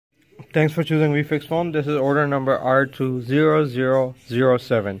Thanks for choosing WeFix Phone. This is order number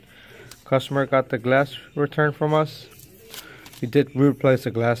R20007. Customer got the glass returned from us. We did replace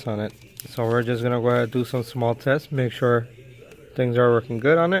the glass on it. So we're just going to go ahead and do some small tests. Make sure things are working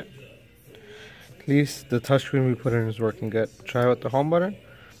good on it. At least the touchscreen we put in is working good. Try with the home button.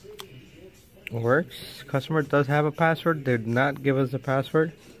 It works. Customer does have a password. They did not give us the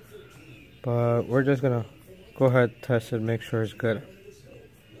password. But we're just going to go ahead and test it and make sure it's good.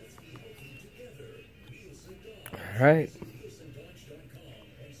 Alright.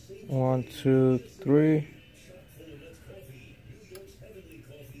 1, 2, 3,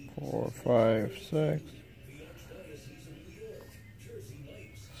 4, 5, 6,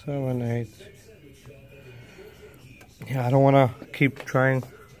 7, 8. Yeah, I don't want to keep trying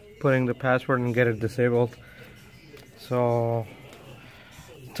putting the password and get it disabled. So,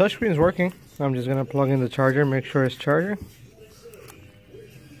 touchscreen is working. I'm just going to plug in the charger, make sure it's charging.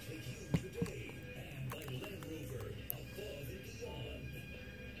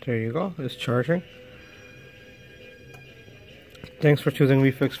 There you go, it's charging. Thanks for choosing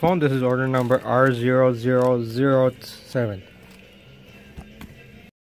WeFix Phone. This is order number R0007.